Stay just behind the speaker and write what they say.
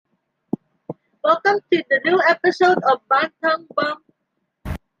Welcome to the new episode of Bantang Bump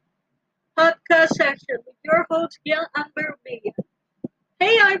Podcast Session with your host, Gil Amber Bea.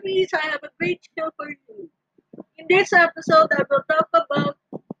 Hey, armies, I have a great show for you. In this episode, I will talk about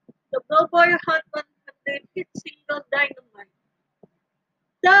the Billboard Hot 100 hit single Dynamite.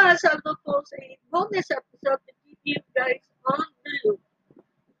 Thus, I will post a bonus episode to keep you guys on the loop.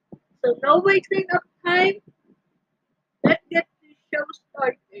 So, no wasting of time, let's get the show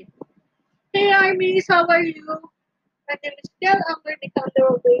started. Hey, armies, how are you? My name is Gil Amber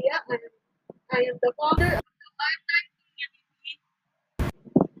Nicandro Bea. I am the founder of the Lifetime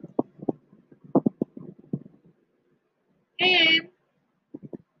Community and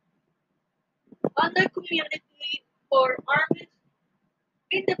other community for armies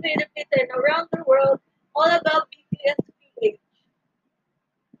in the Philippines and around the world all about BPS PH.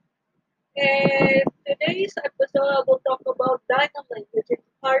 And today's episode I will talk about Dynamite, which is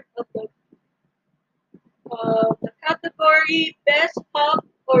part of the category Best Pop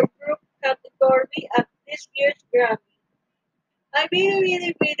or Group category at this year's Grammy. I'm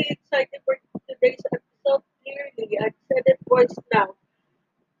really excited for today's episode. Clearly, I've said it once now.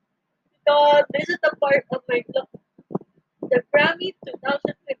 So this is the part of my vlog, the Grammy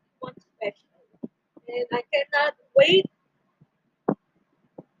 2021 special. And I cannot wait to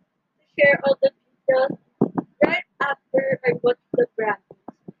share all the details right after I watch the Grammys.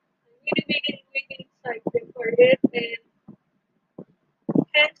 I'm really excited for it, and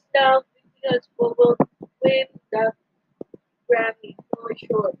hands down, because we will win the Grammy for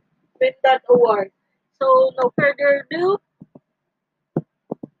sure. Win that award. So no further ado,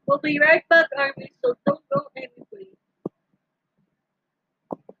 we'll be right back, Army, so don't go anywhere.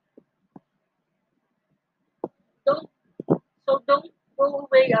 Don't don't go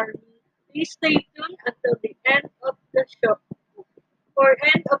away, Army. Please stay tuned until the end of the show. Or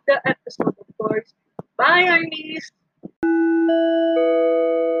end of the episode, of course. Bye, Armies!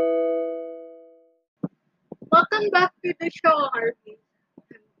 Welcome back to the show, Armies.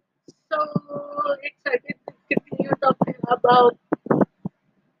 I'm so excited to continue talking about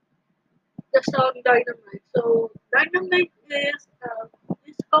the song Dynamite. So, Dynamite is a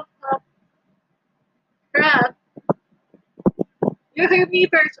disco pop rap. You hear me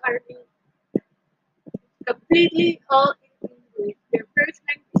first, Army. Completely all in English. Their first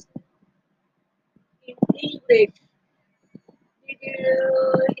language is in English.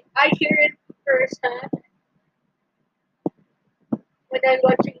 I hear it firsthand when I'm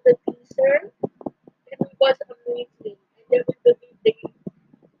watching the teaser. It was amazing. I never believed they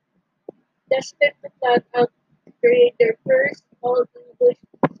destined to plan out to create their first all English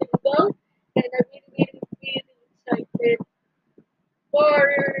single. And I'm really excited for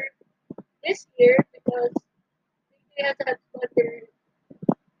this year because they has had their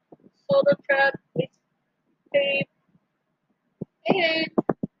solo track, its tape, and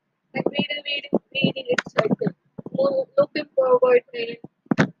I'm really excited. Looking forward, and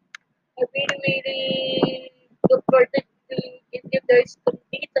I really look forward to give you guys some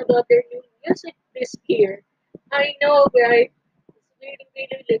beats about their new music this year. I know, guys, it's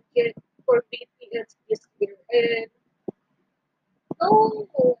really legit for BTS this year. And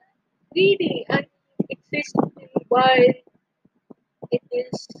oh, really, I'm existing why it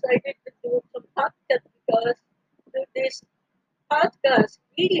is decided to do some podcast because do this podcast,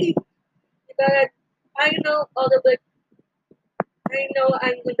 really, because I know all of it. I know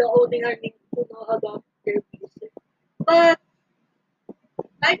I'm the only army who know about their music. But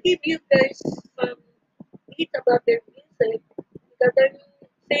I give you guys some beats about their music because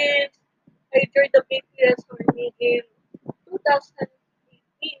since I joined the BTS Army in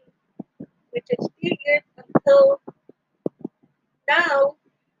 2018, which is 3 years until now,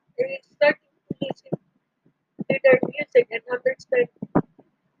 I starting to listen to their music and understand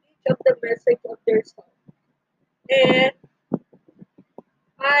each of the message of their song. And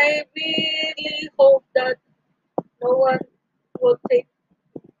I really hope that no one will take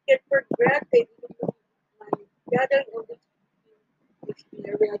it for granted, even though my gathering of this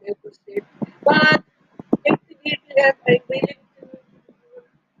area I was there. But if the BTS, I'm willing to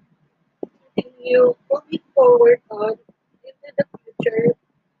continue moving forward on into the future,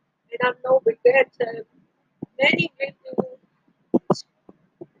 and I have no regrets. Many dreams to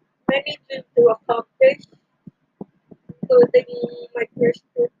to accomplish, including my first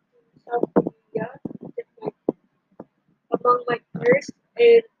trip to South Korea, which is among my first,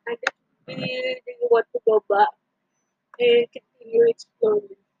 and I just really want to go back and continue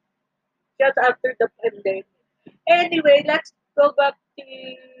exploring just after the pandemic. Anyway, let's go back to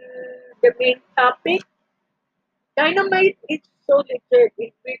the main topic. Dynamite is so legit.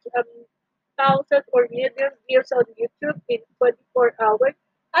 It reached thousands million views on YouTube in 24 hours.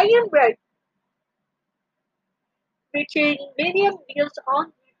 I am right, reaching million views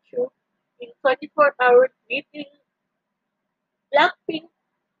on YouTube in 24 hours, beating Blackpink.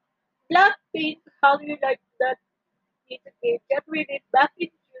 Blackpink, how you like that music game that we did back in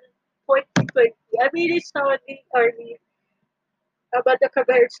June 2020. I really saw the early about the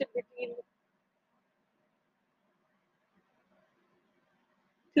comparison between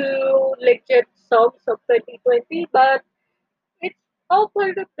two legend songs of 2020, but it's all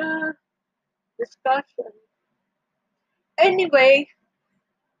part of the discussion. Anyway,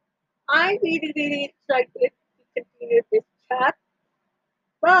 I'm really, really excited to continue this chat,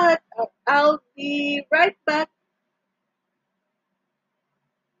 but I'll be right back.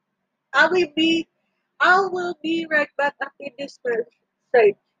 I will be, I will be right back after this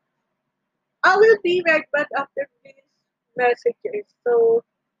message. I will be right back after these messages. So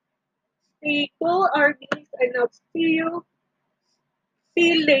stay cool, armies, and I'll see you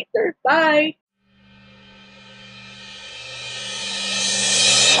later. Bye.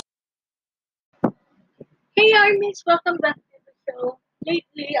 Hey armies, welcome back to the show.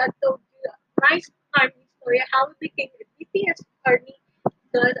 Lately, I told you a nice army story how I became a BTS army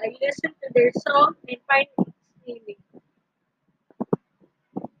because I listened to their song and find it meaning.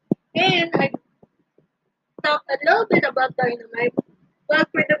 And I talked a little bit about Dynamite, but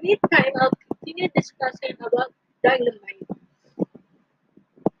for the meantime, I'll continue discussing about Dynamite.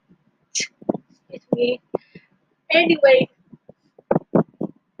 Excuse me. Anyway,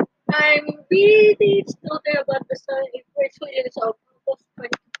 I'm really excited about the song in first release of August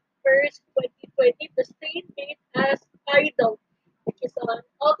 21st, 2020, the same date as Idol, which is on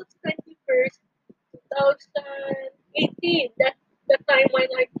August 21st, 2018. That's the time when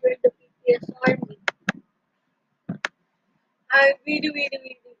I joined the BTS Army. I'm really, really,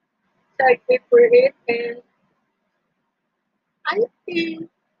 really excited for it, and I think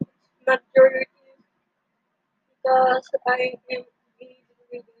majority because I am really,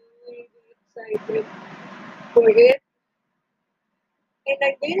 really, really excited for it, and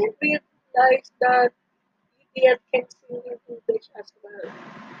I didn't realize that BTS can sing in English as well.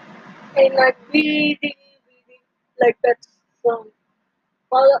 And I really, really like that song.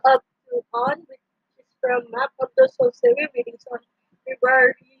 Follow up to On, which is from Map of the Soul series, released on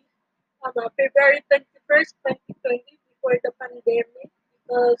February 21st, 2020, before the pandemic,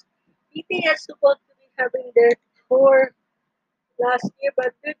 because BTS supposed to be having their tour last year,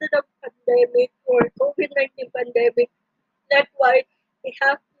 but due to the pandemic or COVID-19 pandemic, that's why they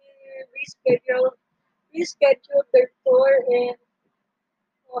have to reschedule their tour, and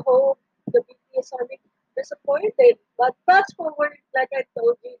I hope the BTS are disappointed. But fast forward, like I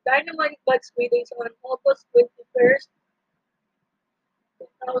told you, Dynamite Buds released on August 21st,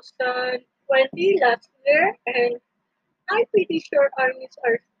 2020 last year, and I'm pretty sure armies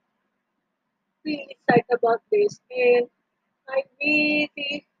are really excited about this. And I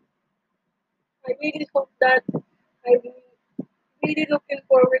really, I really hope that I'm really looking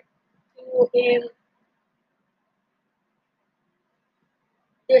forward to in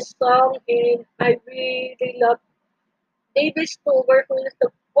this song, and I really love David Stover, who is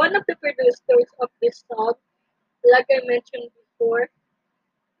one of the producers of this song. Like I mentioned before,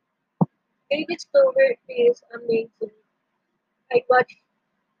 David Stover is amazing. I watched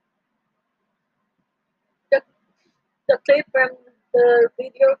the, the clip from the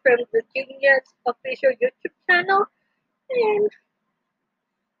video from the Genius official YouTube channel,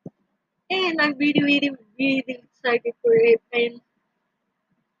 and I'm really, really, really excited for it, and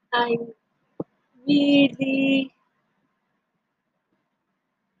I'm really,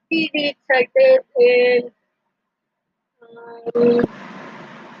 really excited, and um,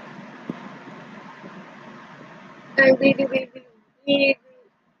 I'm really, really, really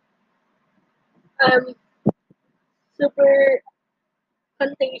um, super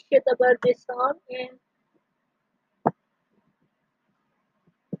contagious about this song,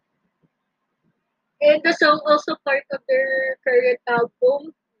 and the song also part of their current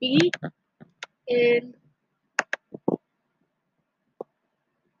album B, and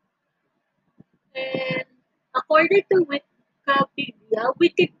and according to Wika,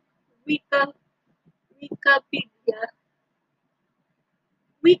 Wikipedia,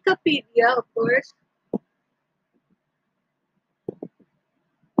 Wikipedia, of course,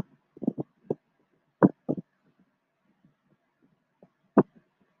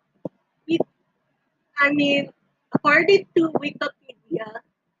 we, I mean, according to Wikipedia,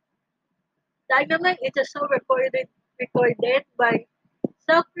 Dynamite is a song recorded by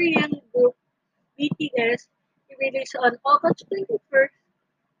South Korean group BTS, released on August 21st,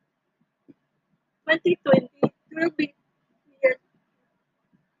 2020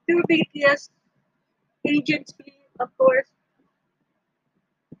 through BTS agency, of course.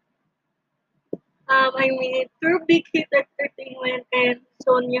 Through Big Hit Entertainment and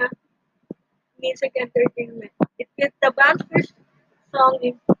Sonia Music Entertainment. It is the band's first song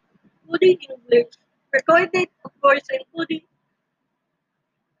including English, recorded, of course, including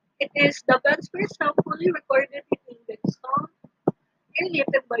it is the band's first song fully recorded in English, song and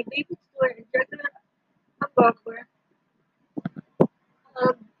written by David Stewart and Jessica Agomber.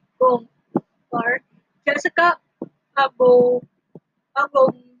 Agombar, Jessica Agom,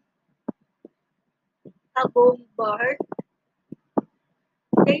 Agom, Agombar,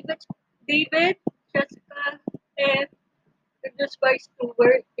 David, David, Jessica, and produced by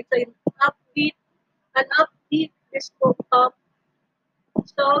Stewart. It's an upbeat disco pop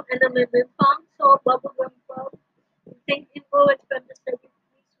song and a movie punk song, bubblegum pop. It takes influence from the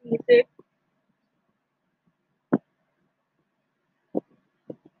 70s music.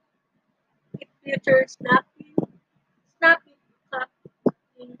 It features snappy clapping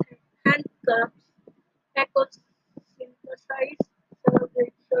hand claps, echoes synthesized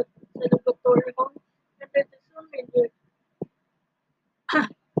celebratory home, and the some music.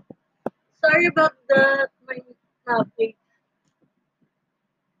 Sorry about my napping.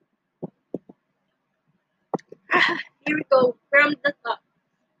 Here we go from the top.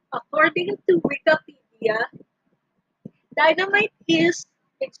 According to Wikipedia, Dynamite is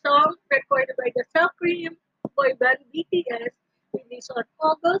a song recorded by the South Korean boy band BTS, released on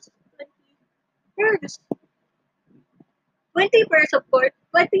August 21st of course,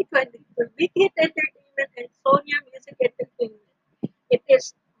 2020 for Big Hit Entertainment and Sonia Music Entertainment. It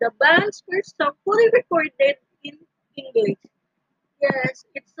is the band's first song fully recorded in English. Yes,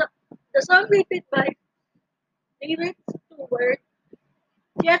 the song written by David Stewart,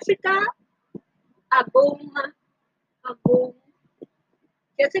 Jessica Agom, Agom,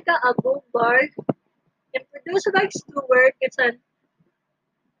 Jessica Agombar, and produced by Stewart. It's an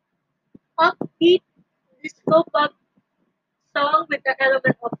upbeat disco pop song with the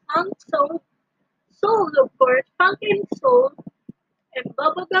element of funk, soul of course, funk and soul, and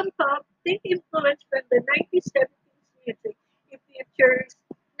bubblegum pop. Take influence from the 1970s music. It features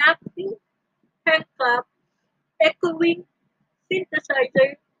snapping, hand clap, echoing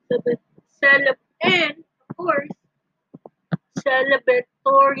synthesizer, and of course,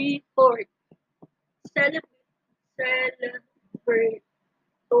 celebratory chord. Celeb- celebratory,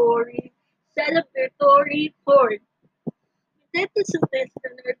 celebratory chord. That is a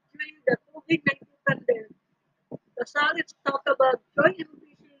listener during the COVID-19 pandemic. The song is talk about joy and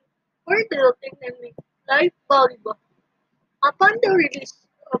fishing for adulting and live volleyball. Upon the release,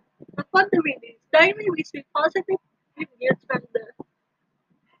 upon the release, Diamond received positive reviews from the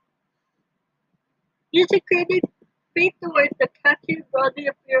music critic, paid towards the catchy, broadly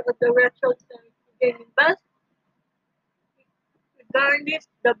appeal of the retro sound, gaining buzz regardless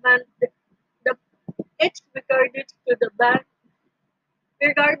the it's regarded to the band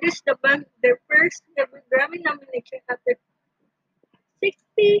regardless the band their first ever Grammy nomination at the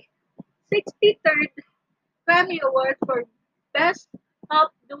 60, 63rd Grammy Award for Best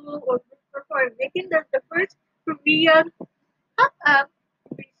Pop Duo or Group Performance, making them the first Korean pop act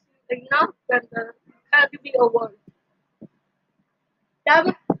to receive enough than the Academy Award.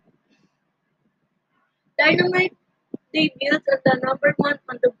 Dynamite debuted at the number one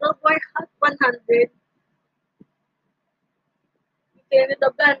on the Billboard Hot 100, became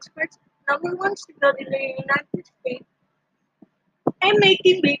the band's first number one single in the United States, and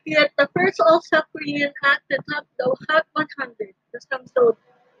making BTS the first all-South Korean act to top the Hot 100. The song sold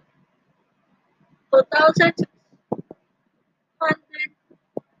 2,600,000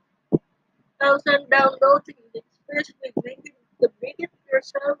 downloads in its first week, making it the biggest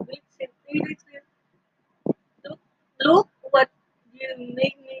yourself week since Taylor Swift Look, Look What You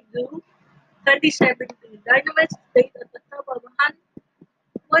Made Me Do 2017. Dynamite stayed at the top of 100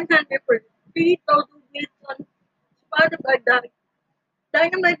 for 3,000 weeks on Spotify.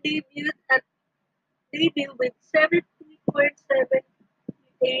 Dynamite debut with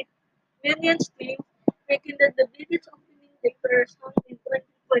 70.78 million streams, making it the biggest opening day for a song in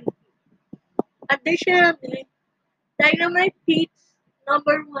 2020. Additionally, Dynamite peaks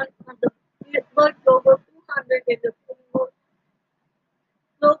number one on the Billboard Global 200 and the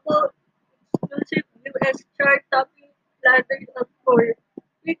global exclusive US chart topping ladder up for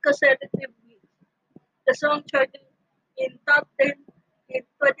three consecutive weeks. The song charted in top 10 in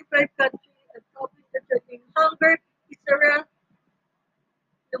 25 countries and topping the chart in Hungary, Israel,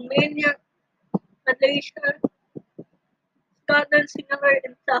 Romania, Malaysia, Scotland, Singapore,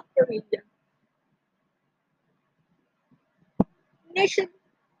 and South Korea. In addition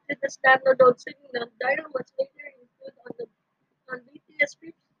to the standalone singing, Dynam was later included on BTS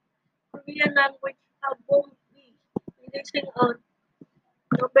Trip's Korean language album B, releasing on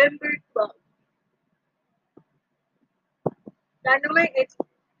November 12. Dynamite is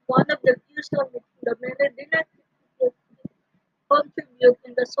one of the few songs which the melody did not contribute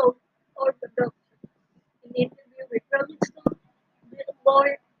in the song or production. In an interview with Rolling Stone,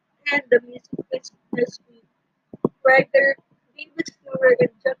 Billboard, and the music business week, writer David Stewart and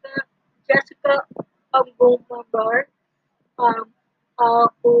Jessica Ambomabar, um,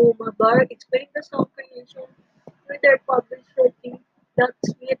 Ambomabar explained the song creation with their publisher team, Doug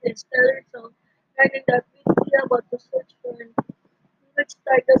Smith and Stellar Song, writing that media about to search for an English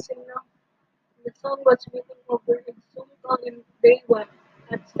title singer. The song was written over a Zoom call in day one.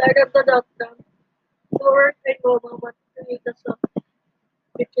 At the start of the lockdown, Stewart and Roma wanted to create a song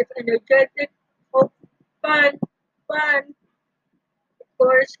which is energetic, hope, fun, of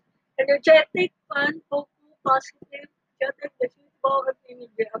course, energetic, fun, hopeful, positive, just the sweet ball of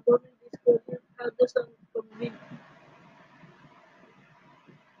energy about the disclosure how the song conveyed.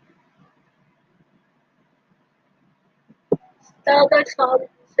 Stellar Sound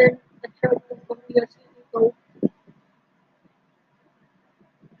sent a chart of Korea CEO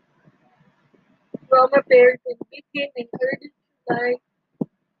Roma appeared in Beijing in early July.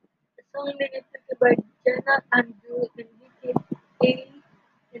 The song lyrics by Jenna Andrew and became A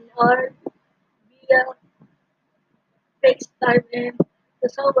and R via FaceTime, and the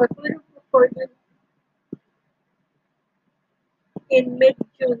song was recorded in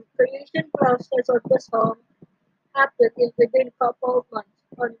mid-June. Creation process of the song happened in within a couple of months.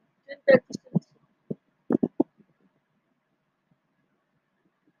 On June 26,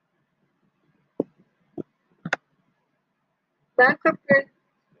 Bank appeared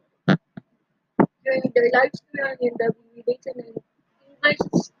during their live stream in the released an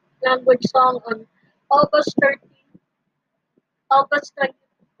English language song on August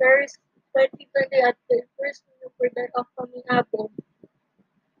 21st, 2020 at their first video for their upcoming album.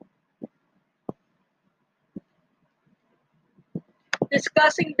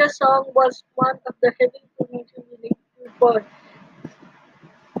 Discussing the song was one of the heavy information related to Bond.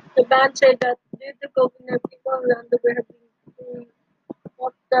 The band said that due to COVID, people around the world have been doing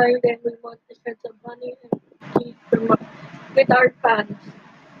lockdown and we want to share some money and keep them up with our fans.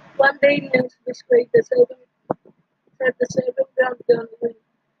 One day news displayed the seven countdown went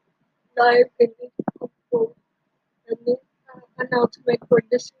live in each of the new announcement for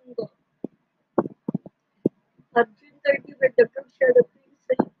the single. On June 30, when the group shared a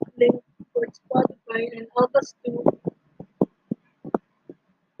pre-saved link for Spotify, and August 2,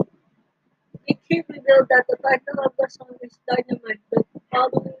 Richie revealed that the title of the song is Dynamite. The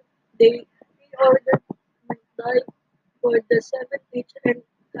following day, pre-order went live for the 7-inch and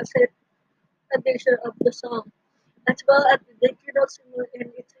cassette edition of the song, as well as the digital single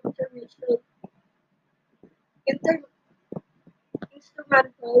and its inter-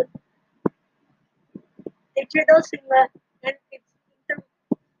 instrumental digital single and its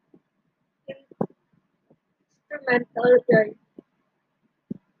instrumental guide.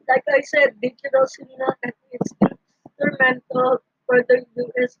 Like I said, digital cinema and its instrumental for the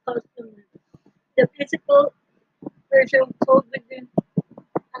US customers. The physical version sold within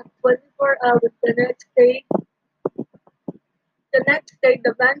 24 hours. The next day,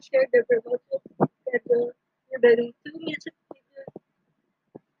 the band shared their promotional schedule, revealing two music video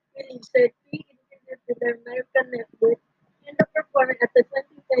releases, three interviews with their American network, and the performance at the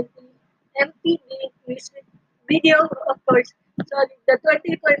 2020 MTV Music Video, of course, sorry, the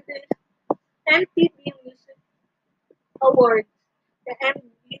 2020 MTV Music Awards, the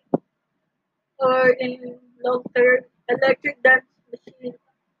MV, or in long term, Electric Dance Machine,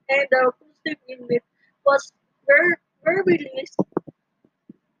 and the acoustic remix was were released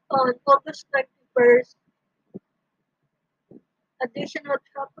on August 21st. Additional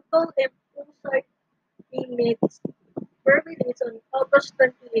tropical and poolside remix were released on August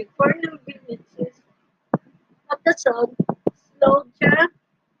 28th. Four new remixes of the song Slow Jam,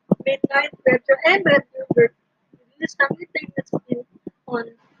 Midnight Retro, and Retro were released simultaneously on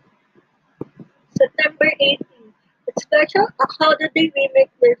September 18th. Its special a holiday remix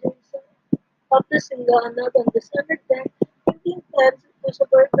version of the single announced on December 10th, 2010 to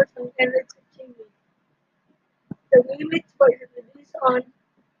support the song and its achievement. The remix was released on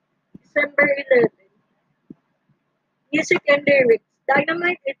December 11th. Music and lyrics.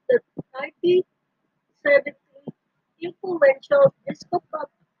 Dynamite is the 1970 influential disco pop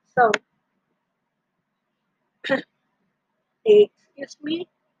song. Excuse me.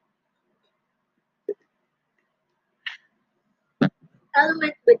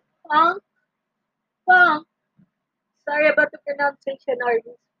 element with funk, sorry about the pronunciation,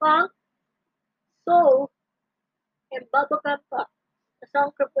 artist, funk, soul, and bubblegum pop. The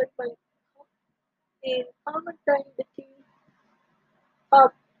song composed in common time the key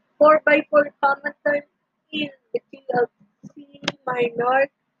of 4/4 common time in the key of C minor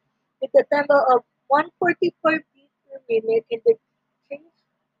with a tempo of 144 beats per minute in the change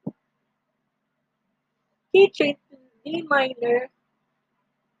key change to D minor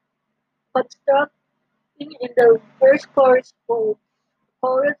constructing in the first chorus mode.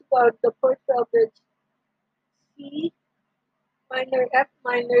 Chorus about the fourth of C minor, F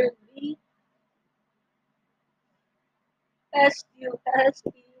minor, D, S, U, S,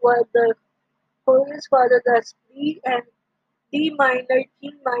 E, while the chorus followed as B and D minor,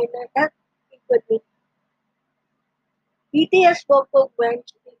 G minor, F equally. BTS vocal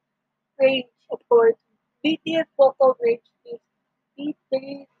range of course. BTS vocal range is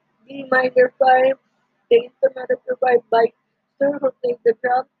B3, D minor 5, the instrumental provided by Sir who plays the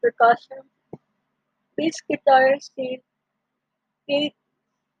drums, percussion, bass guitar, synth,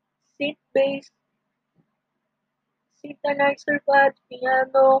 synth bass, synthesizer pads,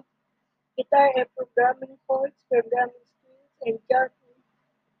 piano, guitar and programming chords, programming strings, and jazzy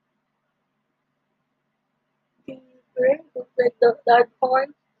keyboard who played the loud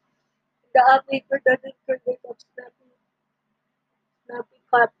horn. The operator doesn't forget of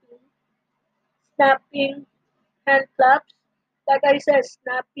snapping hand claps. Like I said,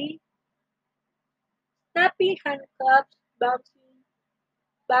 snappy hand claps,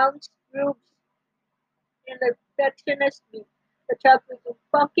 bounce grooves, and a perfectionist beat. The track with a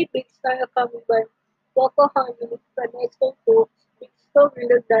funky big style accompanied by vocal harmony, phonetical hooks, it's so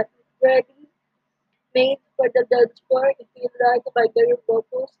real that it's ready made for the dance floor. It feels like by their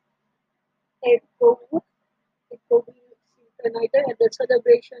vocals, it go it will be synchronized and the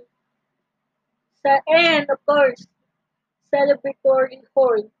celebration. And of course, celebratory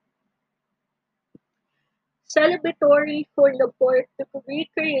horn. Celebratory horn of course to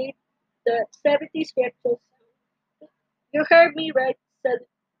recreate the 70s retro sound. You heard me right? Cele-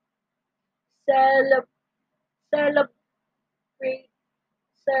 celebrate,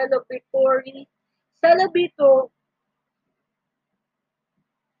 celebratory, celebrator,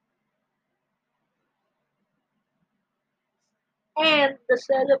 and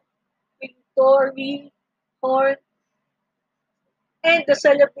the celebratory horn and the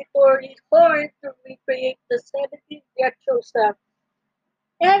celebratory horn to recreate the 70s retro sound.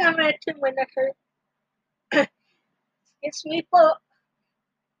 And I mentioned when I heard, it's me po,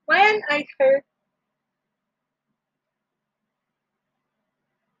 when I heard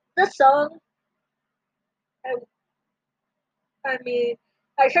the song, I, I mean,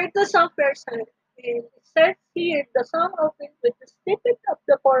 I heard the song first time, and it says here the song opens with the snippet of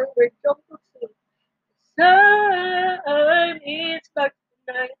the horn where Jungkook sings, "Sun is dark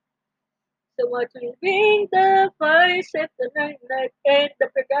tonight, so what will bring the fire set the night," and the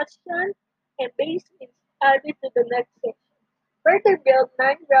percussion and bass is added to the next section. Further build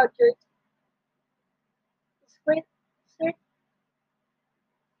 9 Rogers sprint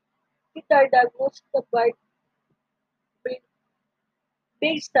guitar that moves the bar with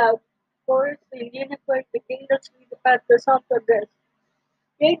bass sound, chorus will unify the cadence with as the song progresses.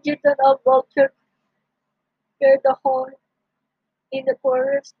 Great Newton of Vulture hear the horn in the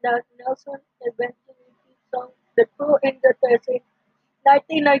chorus that Nelson eventually sung the crew in the Thursday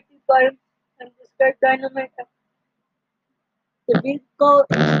 1995 and described Dynamite as the vehicle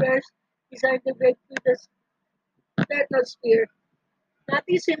expressed beside the break to the stratosphere. Not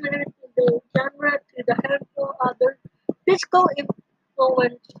similar to the genre to the handful other disco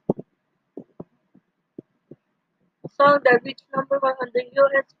influenced song that reached number 1 on the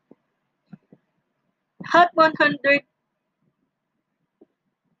US Hot 100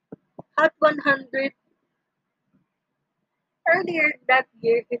 Hot 100 earlier that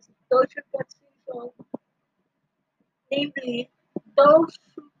year is Doja Cat's song, namely Doja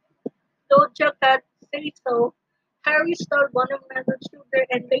Doja Cat Say So, Harry Styles, Watermelon Sugar,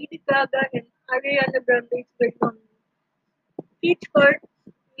 and Lady Gaga and Ariana Grande's version. Peach Court,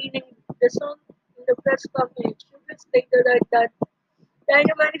 meaning the song in the press conference, Sugar stated like that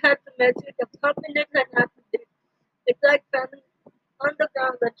Dynamite had to measure the confidence and attitude. It's like falling on the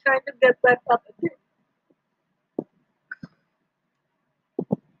ground and trying to get back up again.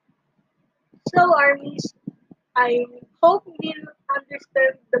 So, armies, I hope you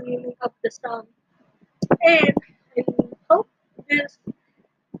understand the meaning of the song. And I hope this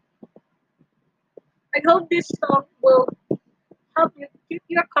I hope this song will help you keep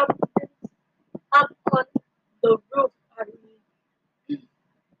your confidence up on the roof, army.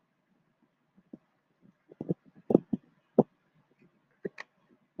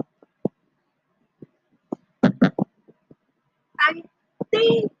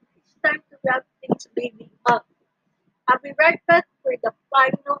 think it's time to wrap things baby up. I'll be right back for the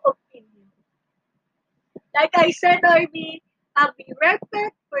final opinion. Like I said, Arby, I'll be right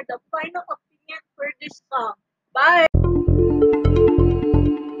back for the final opinion for this song. Bye!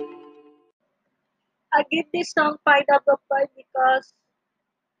 I give this song 5 out of 5 because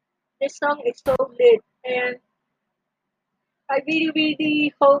this song is so lit and I really,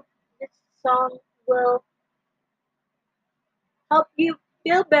 really hope this song will help you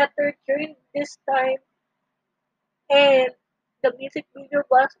feel better during this time and the music video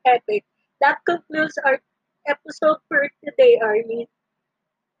was epic. That concludes our episode for today, Army.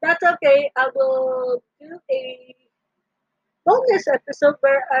 That's okay. I will do a bonus episode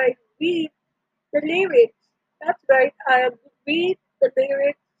where I read the lyrics. That's right. I read the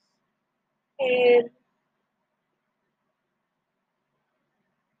lyrics and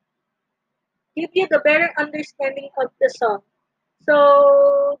give you the better understanding of the song.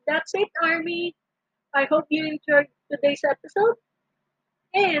 So that's it, Army. I hope you enjoyed today's episode.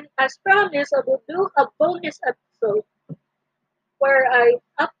 And as promised, I will do a bonus episode where I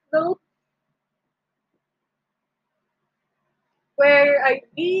upload, where I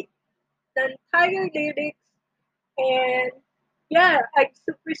read the entire lyrics. And yeah, I'm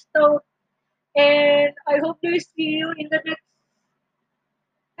super stoked. And I hope to see you in the next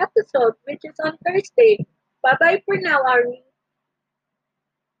episode, which is on Thursday. Bye bye for now, Ari.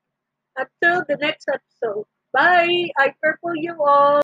 Until the next episode. Bye. I purple you all.